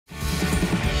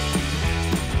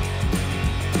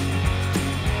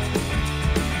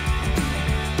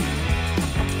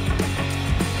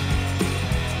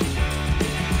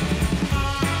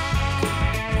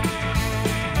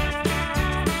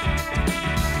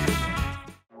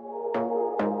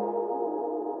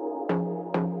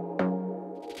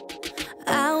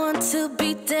to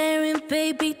be daring,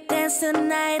 baby, dance the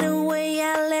night away.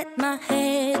 I let my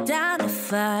head down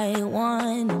if I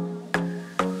won.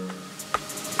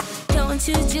 Don't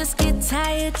you just get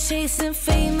tired chasing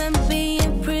fame and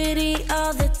being pretty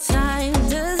all the time?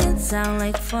 Doesn't sound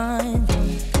like fun.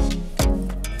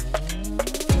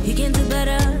 You can do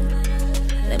better.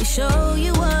 Let me show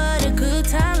you what a good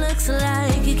time looks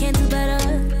like. You can do better,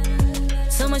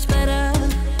 so much better.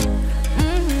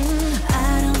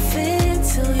 I don't fit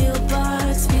into your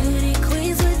box, beauty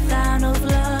queens without no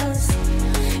flaws.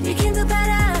 You can do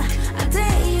better. I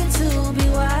dare you to be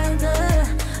wilder.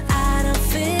 I don't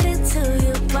fit into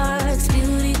your box,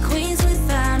 beauty queens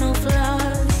without no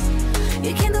flaws.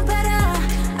 You can do better.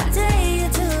 I dare you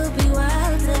to be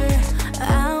wilder.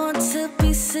 I want to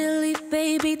be silly,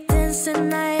 baby, dance the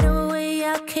night away.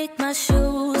 I'll kick my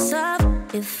shoes off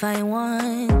if I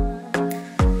want.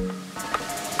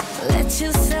 Let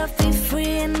yourself be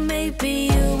free and maybe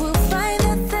you will find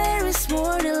that there is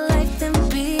more to life than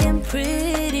being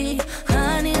pretty.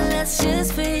 Honey, let's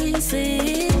just face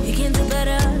it. You can do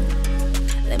better.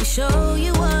 Let me show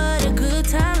you what a good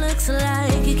time looks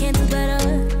like. You can do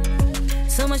better,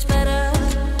 so much better.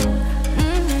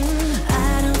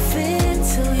 I don't fit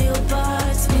into your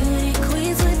box, beauty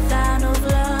queens without no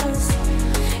flaws.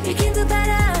 You can do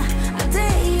better. I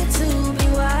dare you to be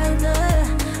wilder.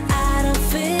 I don't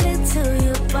fit into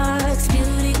your box,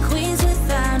 beauty queens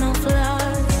without no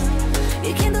flaws.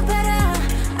 You can do better.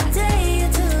 I dare you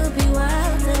to be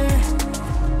wilder.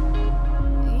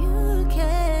 You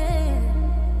can.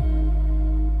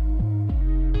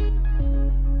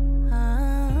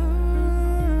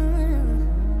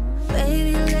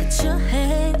 Baby, let your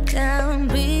head down,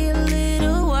 be a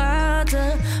little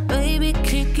wilder. Baby,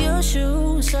 kick your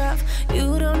shoes off.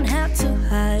 You don't have to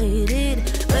hide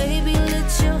it. Baby,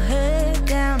 let your head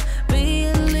down, be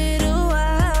a little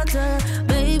wilder.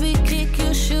 Baby, kick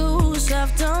your shoes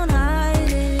off, don't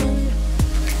hide it.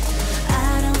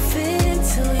 I don't fit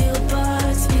into your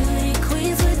box, beauty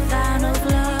queens without no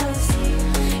flaws.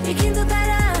 You can do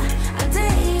better. I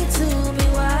dare you to be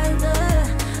wilder.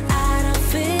 I don't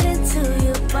fit into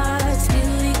your box,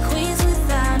 beauty queens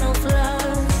without no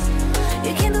flaws.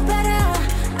 You can do better.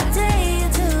 I dare you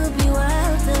to be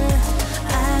wilder.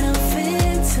 I don't fit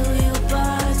into your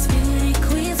box, beauty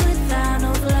queens without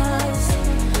no flaws.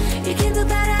 You can do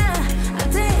better. I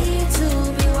dare you to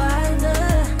be wilder.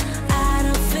 I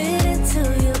don't fit into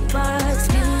your box,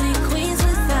 beauty queens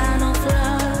without no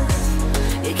flaws.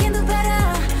 You can do better.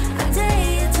 I dare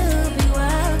you to be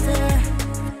wilder.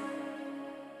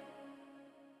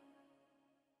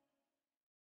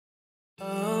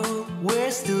 Oh,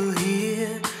 we're still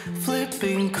here,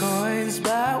 flipping coins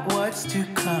about what's to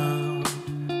come.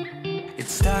 It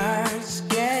starts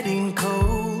getting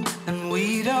cold, and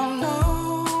we don't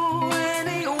know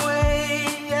any way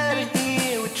out of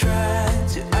here. We try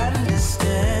to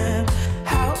understand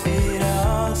how it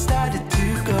all started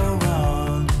to go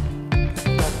wrong,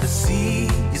 but the sea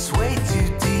is way too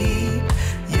deep.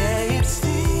 Yeah, it's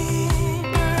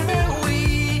deeper than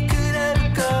we could ever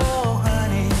go,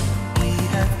 honey. We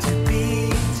have to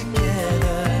be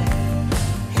together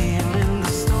here in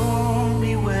the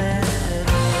stormy weather.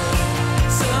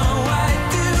 So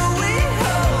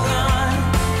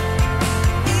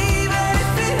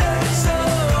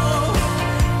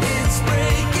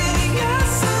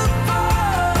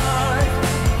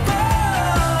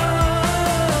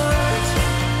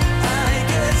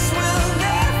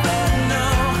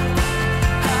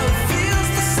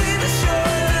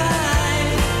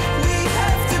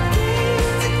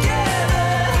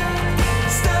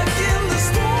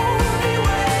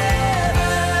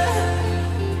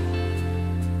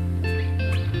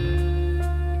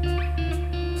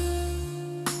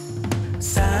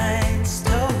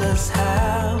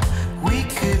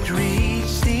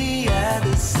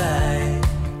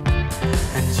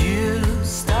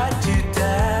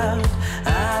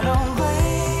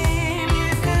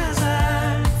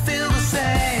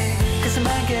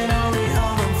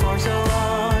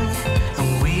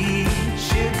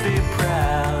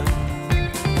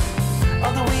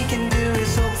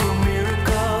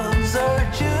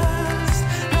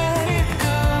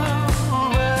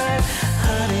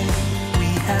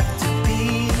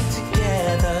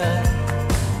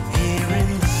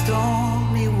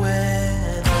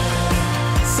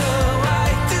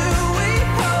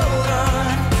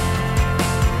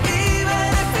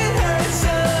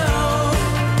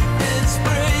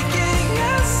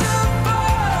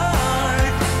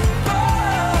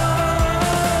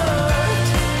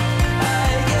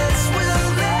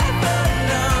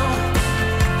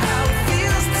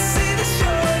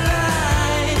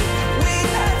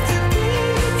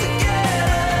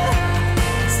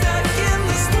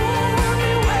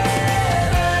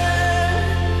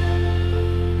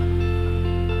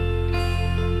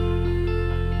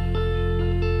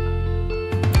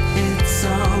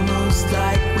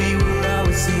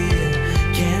always here.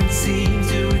 Can't seem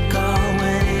to recall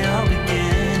when it all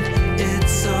began.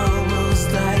 It's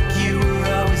almost like you were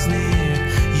always near.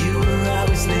 You were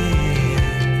always near.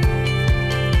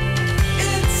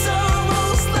 It's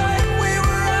almost like we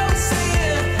were always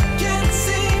here. Can't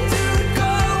seem to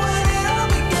recall when it all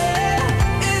began.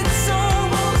 It's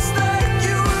almost like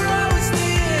you were always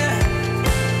near.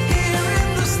 Here in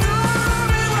the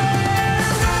stormy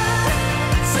weather.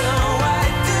 So why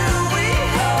do we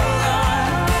hold on?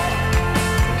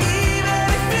 Even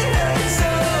if it hurts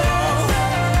so,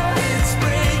 it's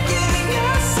breaking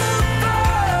us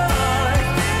apart.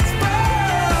 It's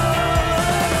both.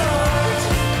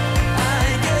 I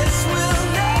guess we'll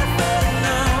never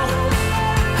know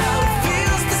how it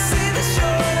feels to see the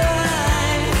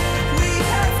shoreline. We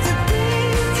have to be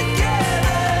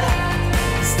together,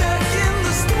 stuck in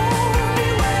the stormy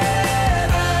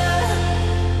weather.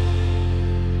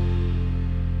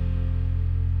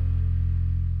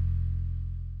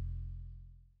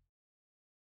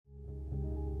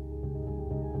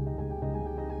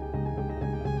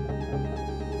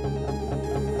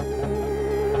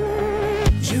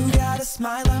 You got a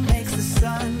smile that makes the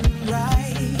sun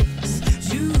rise.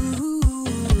 You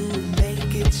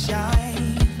make it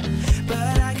shine.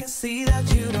 But I can see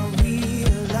that you don't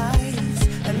realize,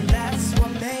 and that's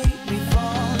what made me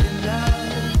fall in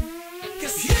love.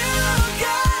 'Cause you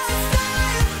got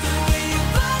style, the way your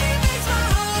body makes my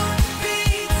heart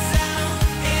beat sound.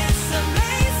 It's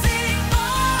amazing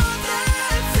all the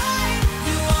time.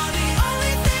 You are the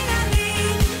only thing I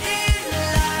need in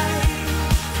life.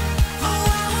 Oh,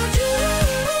 I want you.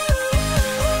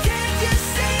 Can't you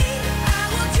see? I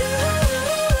want you.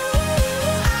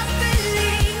 I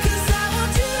believe, 'cause I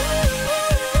want you.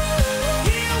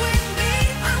 Here with me,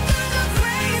 I'm gonna go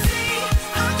crazy.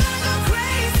 I'm gonna go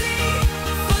crazy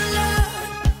for love.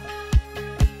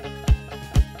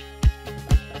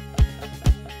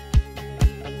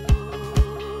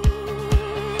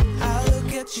 I look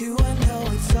at you and know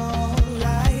it's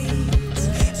alright.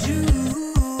 You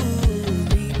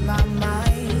read my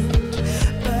mind,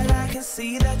 but I can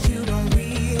see that you don't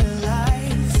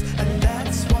realize, and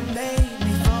that's what made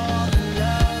me fall in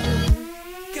love.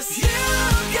 'Cause you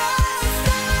got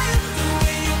style, the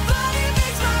way your body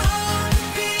makes my heart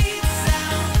beat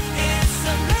sound. It's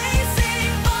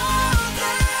amazing all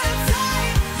the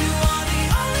time. You are the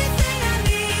only thing I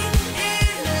need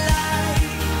in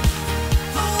life.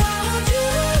 Oh, I want you.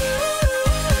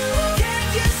 Can't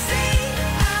you see?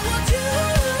 I want you.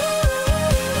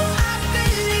 I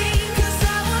believe, 'cause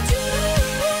I want you.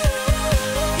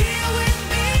 Here with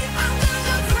me, I'm gonna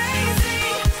go crazy.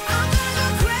 I'm gonna go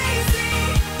crazy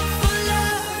for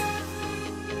love.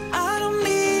 I don't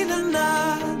need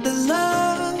another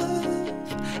love.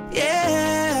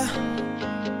 Yeah.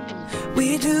 We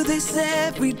do this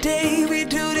every day. We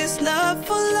do this love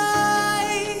for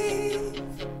life.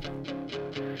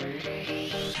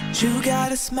 You got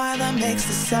a smile that makes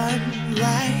the sun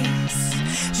rise.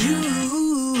 You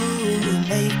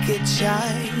make it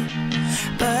shine.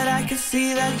 But I can see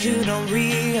that you don't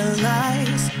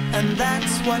realize, and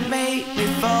that's what made me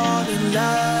fall in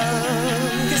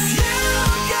love. 'Cause